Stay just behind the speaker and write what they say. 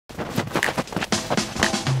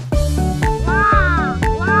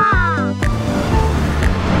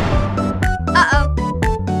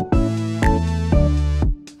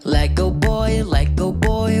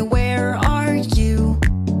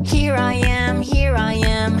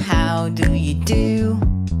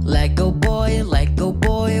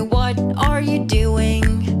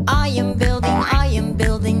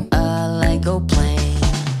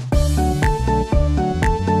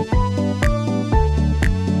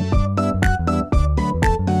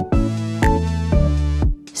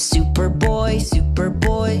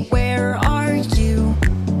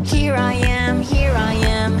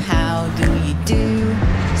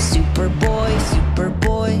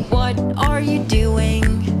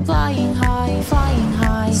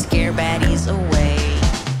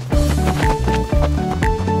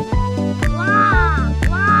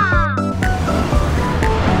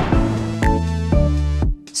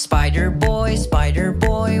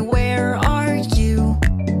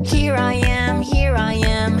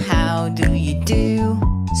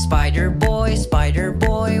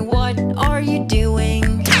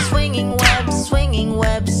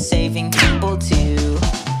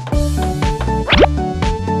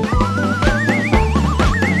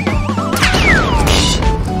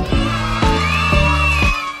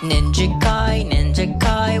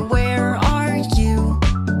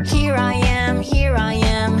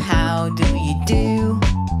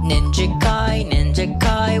Ninja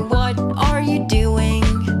Kai, what are you doing?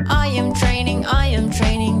 I am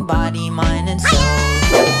training body, mind and soul.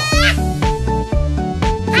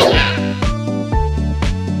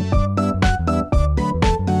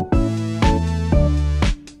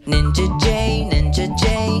 Ninja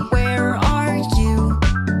J, where are you?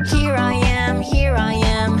 Here I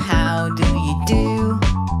am, how do you do?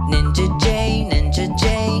 Ninja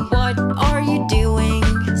J, what are you doing?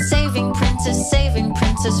 Saving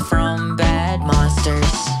princess from bad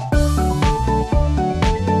monsters.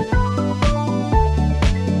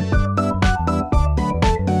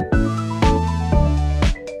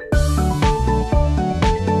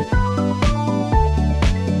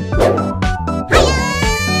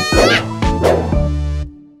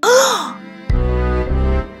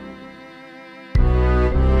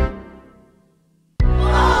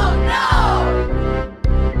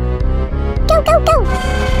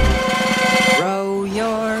 Row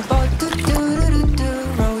your boat,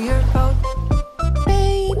 row your boat.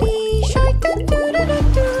 Baby shark,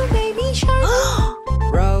 baby shark.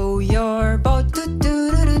 Row your boat,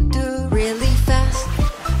 really fast.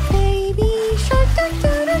 Baby shark,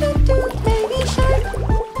 baby shark.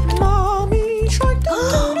 Mommy shark,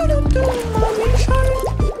 mommy shark.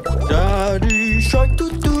 Daddy shark,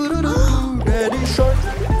 daddy shark.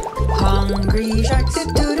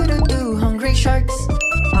 Hungry sharks,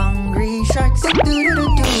 hungry sharks. Hungry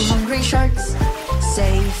sharks, hungry sharks.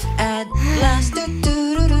 Safe at last,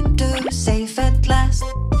 safe at last.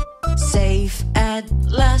 Safe at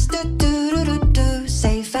last,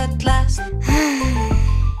 safe at last.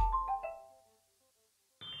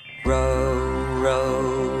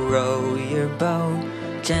 Row your boat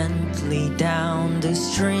gently down the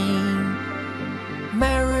stream.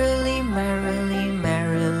 Merrily,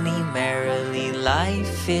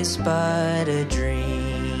 life is but a dream.